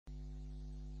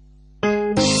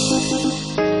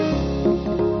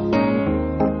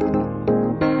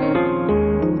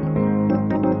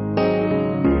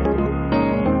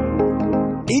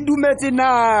boetse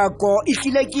nako e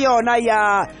tlile ke yona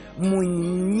ya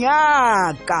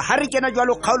Monyaka ha re kena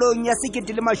jwalo kgaolong ya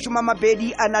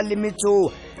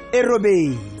 2028.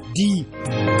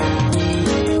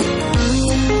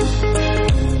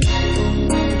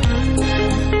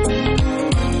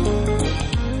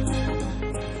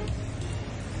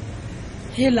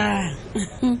 Hela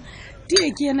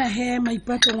tie ke ena he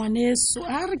maipato ngwaneso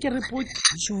a re ke report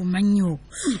jo manyo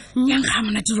yang ga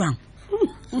mona dirwang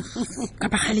ka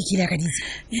ba khale ke ile ka ditse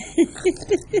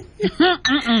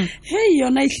hey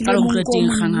yona ihlile mo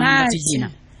ngwana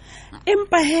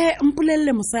empa he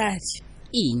mpulelle mosadi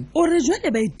eng o re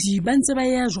jwale ba iti ba ntse ba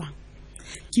ya jwang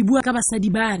ke bua ka basadi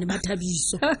bane ba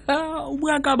Thabiso o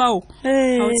bua ka bao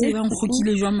ha o tseba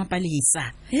nkgokile jwang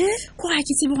mapalesa go ga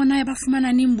ke tsebe gona ba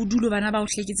fumana neng bodulo bana ba o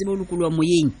hleketse ba lokolwa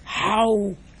moyeng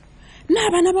hao na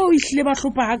bana ba o ihlile ba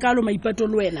hlopha hakalo maipato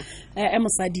le wena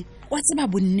mosadi wa tseba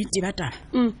bonnete ba taba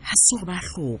ha se go ba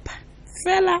hlopha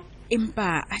fela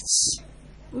empa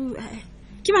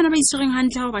ke bana ba isweng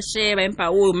hantle ha ba sheba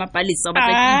empa o mapalesa ba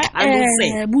tla itlhalose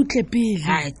butle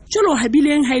pele jolo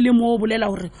habileng ha ile mo bolela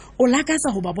hore o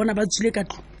lakatsa ho ba bona ba tsule ka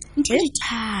tlo ntho di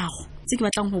thago tse ke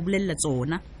batlang ho bolella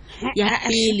tsona ya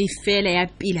pele fela ya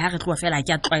pele ha re tloa fela ke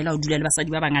a tlwaela ho dula le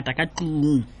basadi ba bangata ka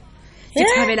tlung ke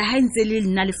thabela ha ntse le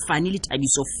nna le fane le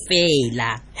Thabiso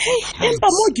fela empa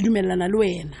mo ke dumellana le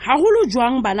wena haholo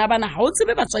jwang bana ha o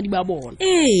tsebe batswadi ba bona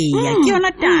ya ke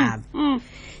yona taba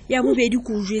ya bobedi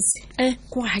ko jwetse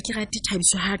ko ha ke rate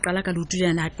Thabiso ha qala ka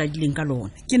lotulana ha qadileng ka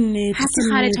lona ke nnete ha se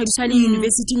gale Thabiso le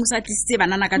university mo sa tlise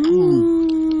banana ka tlung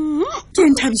ke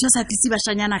Thabiso sa tlise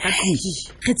bashanyana ka tlung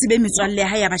re tsebe metswalle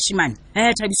ha ya bashimane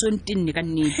Thabiso ntenne ka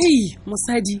nnete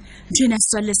mosadi ntena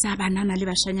setswalle sa banana le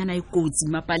bashanyana e kotsi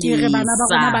mapaleng ke re bana ba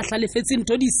bona ba hlalefetse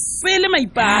ntho di sele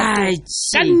maipato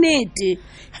ka nnete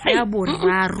ya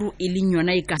boraro e leng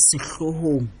yona e ka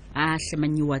sehlohong hle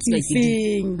manyiwa tsa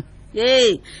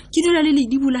ke dula le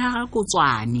ledimo la ga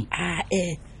kotswane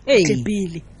ke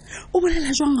pele o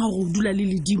bolela jwang ha go dula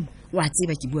le ledimo wa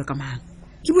tseba ke bua ka mang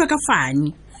ke bua ka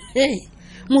fane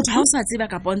motho ha o sa tseba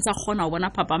ka bontsha gona o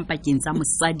bona phapang pakeng tsa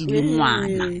mosadi le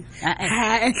ngwana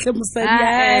hle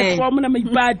mosadi wa mona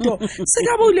maipato se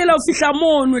ka boulela o fihla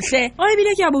mono hle o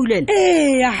ebile ke a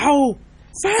boulela hao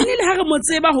fane le ha re mo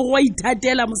tseba hore wa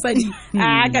ithatela mosadi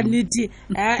ka nnete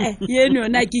yeno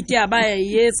yona ke a ba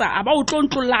yetsa a ba o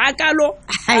tlontlolla hakalo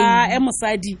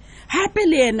mosadi hape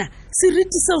le yena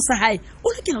seriti seo sa hae o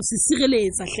lokela ho se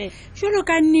sireletsa hle jwalo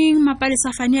ka neng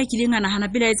mapalesa fane ya kileng a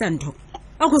nagana pele a etsa ntho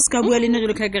a go ska bua le nne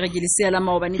re ka ke le seela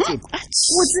maobane tsepa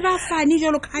o tseba fane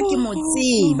jwalo ka ke mo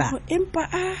tseba empa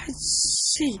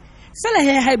fela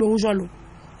haebe ho jwalo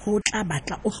ho tla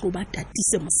batla o hloba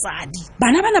tatise mosadi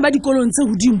bana ba dikolong tse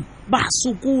hodimo ba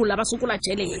sokola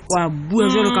tjhelete wa bua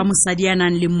jwalo ka mosadi ya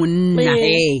nang le monna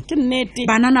ke nnete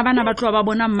banana bana ba tloa ba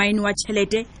bona maine wa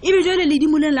tjhelete ebe jwale le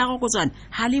dimoleng la go tswana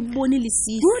ha le bone le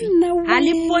sisi ha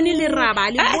le bone le raba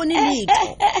ha le bone letho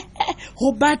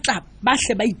ho batla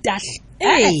bahle ba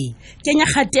itahle kenya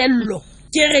khatello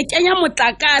ke re kenya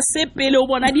motlakase pele o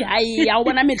bona di hae ya o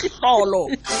bona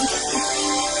mehlolo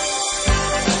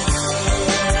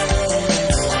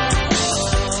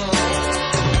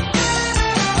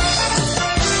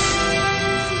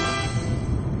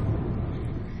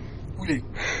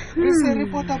re se re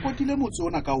potapotile motse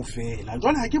ona kaofela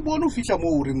jwale ha ke bone o fihla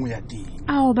moo o reng o ya teng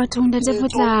ao bathong ntate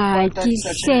potlaki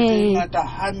hle ngata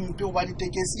hampe o ba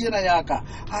ditekesi ena yaka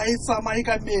ha e tsamaye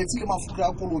ka metsi le mafura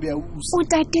a kolobe a usa o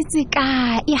tatetse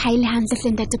kae ha ile hantle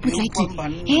hle ntate potlaki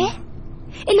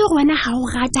e le wena ha o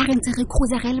rata re ntse re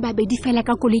cruiser re le babedi fela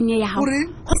ka koleng ya hao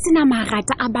ho sena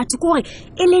marata a batho kore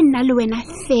e le nna le wena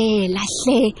fela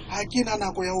hle ha ke na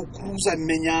nako ya ho cruiser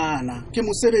mmenyana ke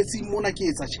mosebetsi mona ke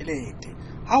etsa tjhelete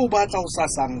ha o batla o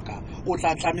sasanka o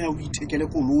tla tlameha o ithekele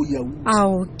koloi ya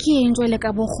ao ke enjole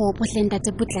ka bogopo hle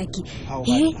ntate potlaki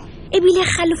e bile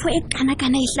khalefo e kana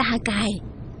e hlaha kae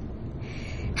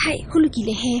hai ho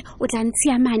lokile o tla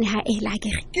ntshia mane ha la ke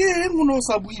re ke eng o no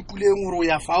sa buipuleng hore o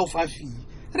ya fa o fafi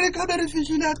re ka be re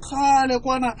fishile khale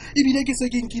kwana ebile ke se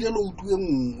ke nkile lo utwe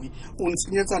nngwe o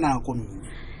ntshinyetsa nako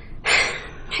mme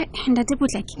ntate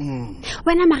potlaki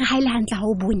wena mara ha ile hantle ha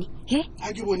o bone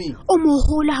ha ke bone o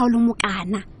moholo ha o le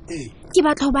mokana ke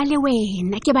batla ho ba le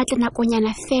wena ke batla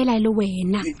nakonyana fela le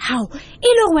wena hao e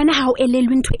le hore wena ha o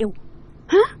elelwe ntho eo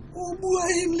o bua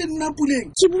eng le nna puleng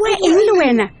ke bua eng le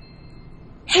wena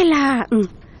hela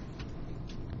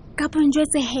ka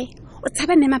ponjwetse o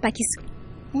tshaba nne mapakiso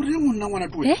o re monna ngwana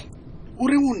twe o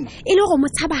re monna e le go mo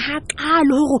tshaba ha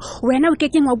kalo hore wena o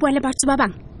kekeng wa bua le batho ba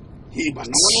bang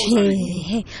bana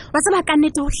wa tsaba ka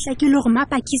nnete o hlakile hore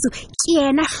mapakiso ke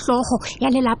yena hlogo ya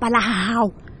lelapa la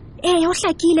hao o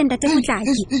hlakile ntate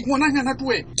Motlaki. ngwananyana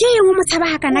twe Ke eng o mo tshaba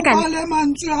hakana-kana? ba le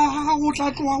mantswe a gago o tla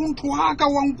tloa go ntho waka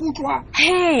wa nkutlwa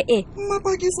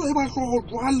Mapakiso e ba tlogo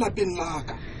tloa lapeng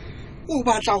laka o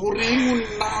batla go reng o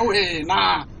nna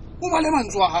wena o ba le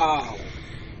mantswe a gago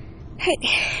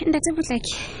Ntate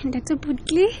Motlaki,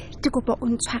 ke kopa o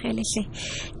ntshwarele hle.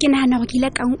 Ke nahana gore ke ile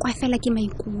ka nkwa fela ke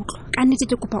maikutlo. Ka nnete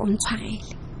ke kopa o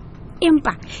ntshwarele.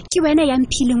 Empa ke wena ya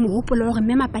mphile mohopolo hore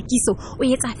mme Mapakiso o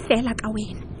etsa fela ka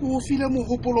wena. o file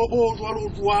mohopolo o jwalo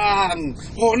jwang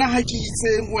gona ga ke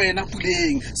itseng wena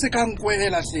Puleng se ka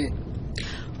nkwela se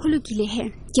Ho lokile he,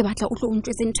 ke batla o tlo o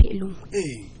ntjwetse ntho e lengwe.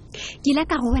 Ke ile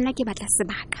ka re wena ke batla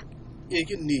sebaka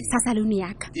ke nnete sa salone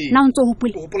ya ka. Na o ntso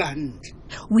hopola? gopola hantle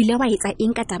O ile wa etsa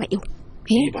eng ka taba eo?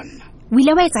 banna O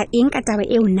ile wa etsa eng ka taba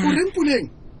eo na? o reng Puleng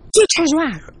Ke tjha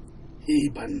jwalo.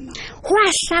 banna Ho a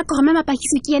hlaka hore mme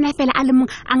Mapakiso ke yena fela a le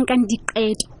mong a nkang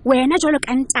diqeto. Wena jwalo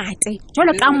ka ntate,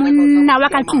 jwalo ka monna wa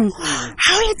ka tlung,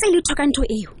 ha o etse letho ka ntho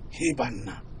eo.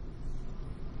 banna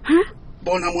Ha?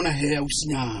 bona mona he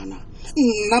ausinyana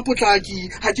nna Potlaki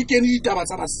ga ke kene ditaba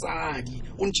tsa basadi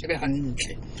o ntšhebe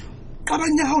gantle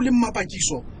qabang ya hao le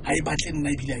Mapakiso ga e batle nna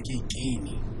ebile a ke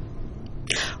kene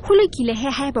Ho lokile he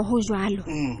haeba ho jwalo.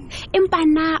 Empa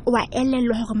na wa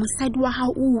elellwa hore mosadi wa hao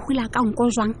o hula ka nko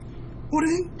jwang? o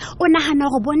reng O nahana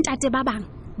hore bontate ba bang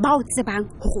ba o tsebang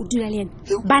hore o dula le yena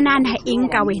ba nahana eng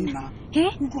ka wena?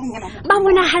 Ba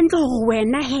bona hantle hore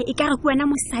wena he e ka re ke wena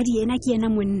mosadi yena ke yena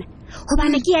monna,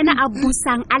 hobane ke yena a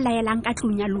busang a laelang ka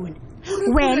tlung ya lona.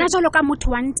 Wena jwalo ka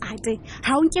motho wa ntate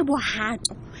ha o nke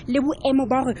bohato le boemo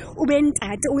ba hore o be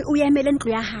ntate o emele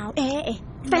ntlo ya hao.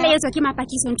 Fela etswa ke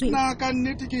Mapakiso ntho e. na ka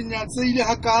nnete ke nyatseile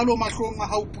hakalo mahlong a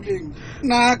hao Puleng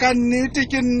na ka nnete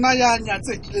ke nna ya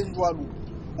nyatsekileng jwalo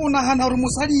o nahana hore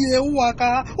mosadi eo wa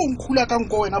ka o nkhula ka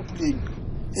nko wena Puleng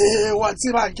wa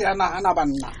tseba ke a nahana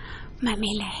banna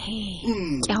Mamela he,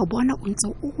 ke a o bona o ntse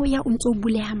o ya o ntse o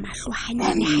buleha mahlo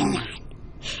hanyane.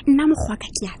 Nna mokgwa ka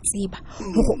ke a tseba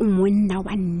hore o monna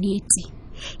wa nnete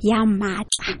ya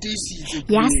matla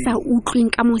ya sa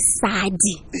utlweng ka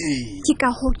mosadi. Ke ka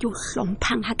ho ke o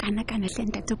hlomphang hakana-kana hle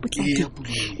ntate Potlaki.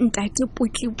 Ntate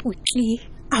Putli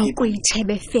a go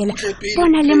itshebe fela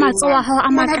bona le matsoa a hao a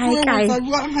makae-kae.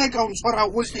 ha ka o tshwara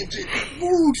go hletse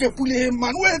butle Puleng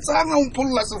man o etsang a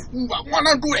mpholla sefuba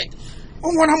ngwana twe o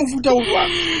ngwana mofuta o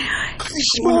jwang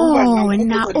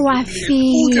bona o a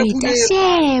feta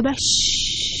sheba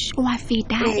o a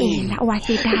feta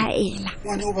ela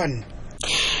ngwana o banna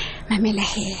mamela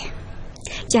he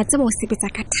ke a tseba o sebetsa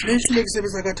ka ke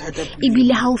sebetsa ka thata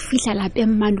ebile ha o fihla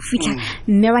lapeng man o fihla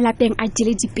mme wa lapeng a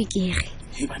jele dipekere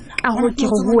ka ho ke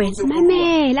re ho wena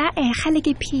mamela gale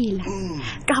ke phela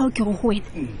ka ho ke re ho wena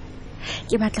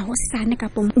ke batla ho sane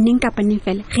kapa neng kapa neng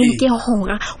fela re nke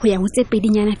hora ho ya ho tse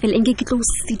pedinyana fela nke ke tlo o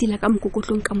sidila ka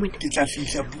mokokotlong ka mona ke tla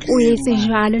fihla o etse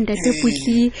jwalo ntate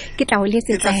Putli ke tla o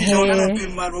letsetsa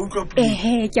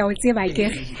he ke a o tseba ke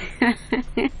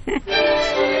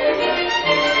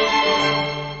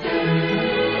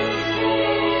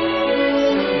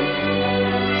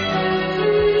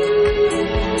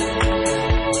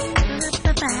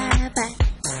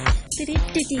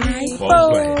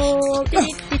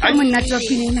monate wa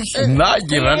pinena nna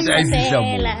ke rata e fihla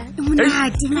moo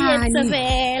monate mane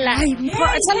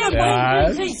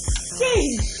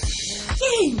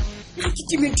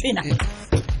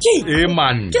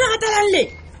man ke ratalang le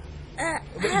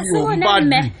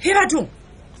he bathong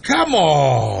come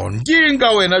on ke eng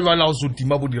ka wena jwala go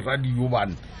sotima bo diradio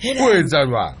bane o etsa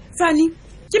jwang Fani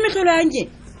ke metlholo yanke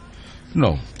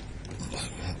no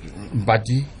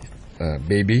Mpati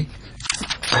baby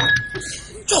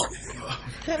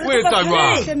o etsa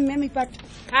jwang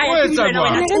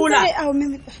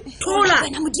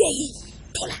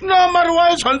no mare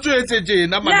wa tshwantse o etse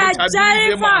tjena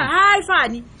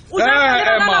Fani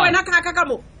wena ka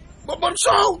mo but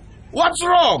so what's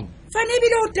wrong Fani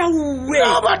ebile o tauwe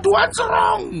no but what's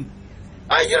wrong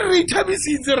a ke re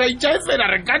ithabisitse ra itšha fela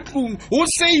re ka tlong o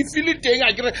safe le teng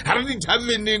a ke re ga re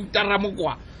dithabeneng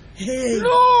taramokwa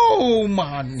no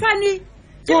man Fani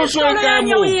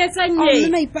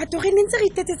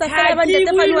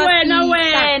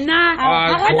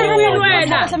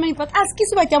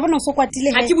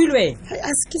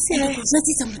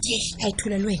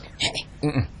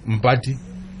Mpati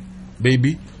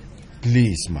baby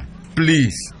please man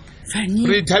please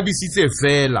re thabisitse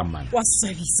fela man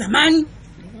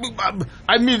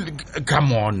I mean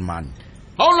come on man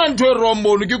ha ona ntho e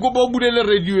rombono ke kopa o bulele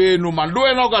radio eno man le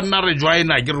wena o ka nna re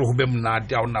joina ke re go be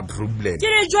monate ha ona problem ke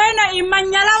re joina e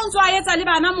manyala o ntse a etsa le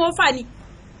bana mo Fani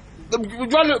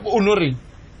jwale o no re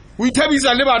o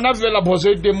ithabisa le bana fela phoso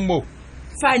e teng mo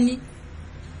Fani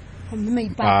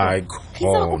Ai, Ke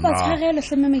sa kopa tshwarelo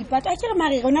hle Maipato. A ke re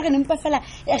mare rona re nempa fela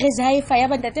re jaifa ya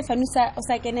bantate fanusa o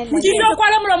sa kenella. Ke tlo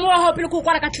kwala molomo wa hao pele ko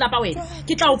kwala ka tlapa wena.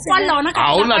 Ke tla o kwalla ona ka.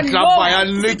 Ha ona tlapa ya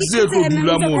Lexi e tlo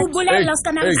dula mo. Go bolella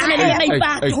ska na le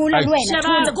Maipato ho la le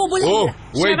wena. Go bolella.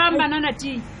 Sheba banana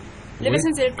tea. Le be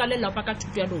sentse le qalella pa ka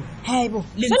thuto ya lona. Haibo.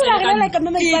 Se le re la ka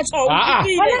Maipato.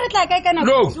 Wala re tla ka kana.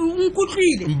 No.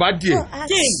 Nkutlwile. Mbati.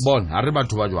 Bon, ha re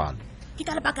batho ba jwalo. Ke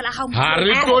ka lebaka la hao. Ha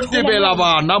re tlo tebela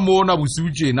bana mona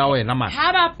bosiu tjena wena man.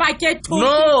 Ha ba paketo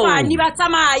No. fani ba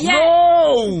tsamaye.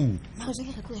 No.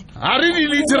 Ha re di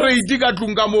literate ka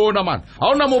tlung ka mona man.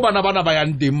 Ha ona mo bana ba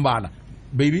yang teng bana.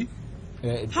 Baby.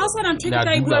 Ha o sana ntho ke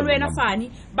tla e bua le wena fani.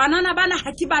 Banana bana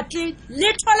ha ke batle.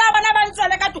 Le thola bana ba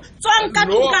ntsele ka tswang ka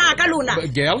ka lona.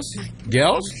 Girls.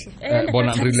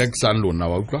 Bona relax an lona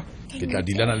wa utlwa. Ke tla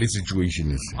dilana le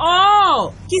situation e.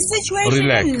 Oh, ke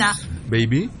situation na.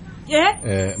 Baby.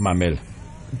 Yeah. Mamela.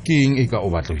 King e ka o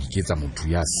batla ho iketsa motho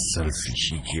ya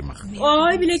selfish ke ma. Oh,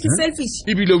 ebile ke selfish.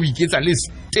 Ebile o iketsa le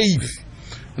stave.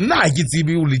 Nna ke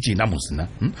tsebe o le tjena mosna.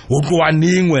 Ho tloa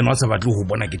neng wena o sa batle ho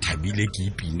bona ke thabile ke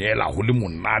ipinela ho le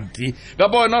monate. Ka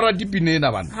bona ra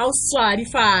dipinena bana. Ha o swadi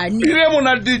fani. Ile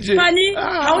monate je. Fani,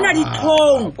 ha ona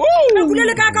ditlhong. Ka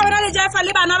bulele ka ka bona le jaifa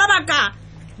le bana ba baka.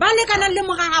 Ba le kana le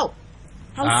morao.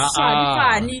 Ha o swadi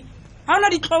fani. Ha ona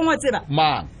ditlhong wa tseba.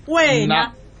 Man.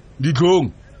 Wena.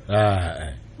 Ditlhong.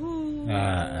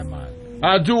 Man.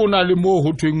 A tsona le mo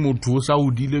ho thweng motho o sa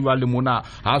udile ba le mona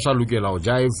ha sa lokela ho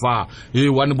jaifa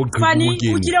wane bo qhibu Fani,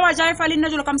 keng. o kile wa jaifa le nna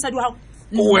jolo ka mosadi wa hao.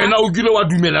 Wena o kile wa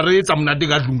dumela re etsa monate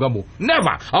ka tlung ka mo.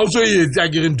 Never. Ha o so etse a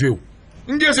ke re ntwe.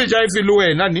 Nke se jaife le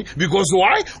wena ni because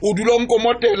why o dula o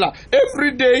nkomotela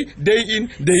every day in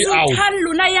day out. Suthan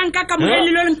lona yang ka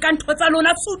molele lo nka ntho tsa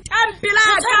lona suthan pela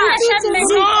ka.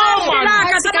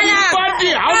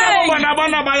 Party ha ona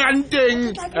bana ba yang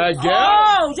teng.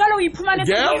 Oh, jalo o iphumane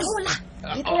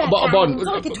Bon,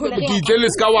 ke tele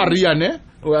ska wa ria ne?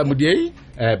 O modie?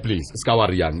 Please, ska wa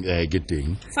ria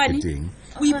getting. Fani.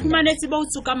 O iphumanetse ba o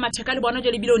tsoka mathaka le bona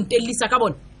jole bile o ntellisa ka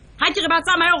bona. Ha ke re ba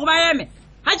tsamaye go ba eme.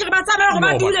 Ha ke re ba tsamaye go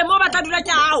ba dule mo ba tla dula ke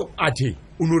hao. Athe,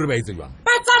 o no re ba itse jwang?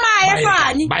 Ba tsamaye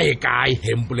Fani. Ba e kae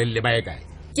hempolelle ba e kae?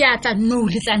 Ke atla no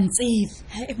le tla ntseve.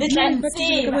 Le tla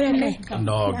ntseve.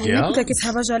 No, girl. Ke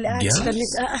tshaba jwale a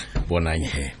Bona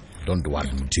he. Don't worry,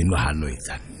 mutino ha no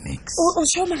etsa next. o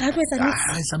shoma ga go etsa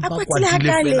Sa mpa kwatile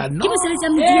fela no. Ke mosebetsi ya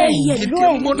modiya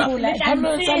Ke mona.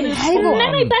 Haibo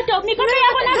Maipato mikono ya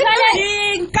bona jwale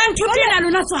Ka ntho tsena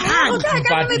lona tswahang. Ha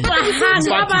ba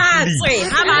tswe,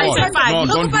 ha ba tswe Fani. No,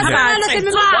 don't do that.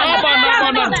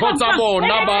 Bana ntotsa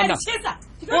bona bana.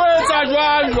 O etsa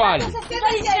jwale.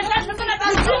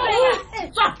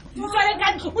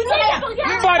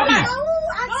 Mbadi.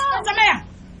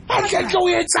 Ha ke tlo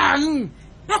etsang?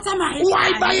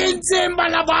 Why ba entseng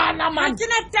bana man? Ke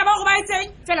na taba go ba etseng?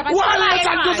 Fela ba Why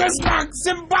etsa ntho tse snacks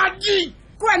Mbadi?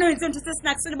 Kuana o ntse ntho tse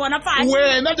snacks le bona Fani.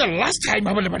 Wena the last time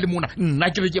ha ba le mona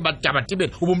nna ke re ke ba taba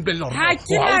tebele o bompella hore Ha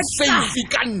ke na safe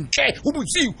ka ntle o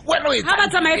bosiu wena o etsa ha ba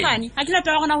tsamaye Fani. Ha ke na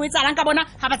taba gona ho etsalang ka bona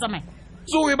ha ba tsamaye.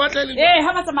 so e batlele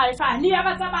Ha ba tsamaye Fani, ha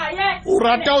ba tsamaye. o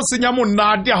rata o senya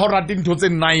monate ha o rate ntho tse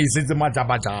nice tse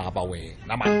majabajaba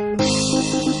wena man.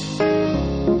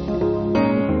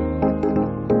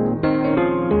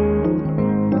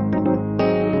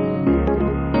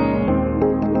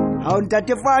 Ha o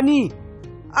ntate Fani.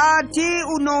 Ati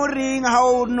o no reng ha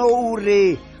o no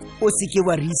re o se ke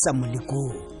wa risa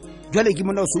molekong. Jwale ke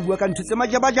mona o se bua ka ntho tse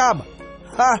majabajaba.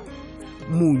 Ha.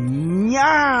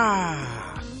 Monyaka.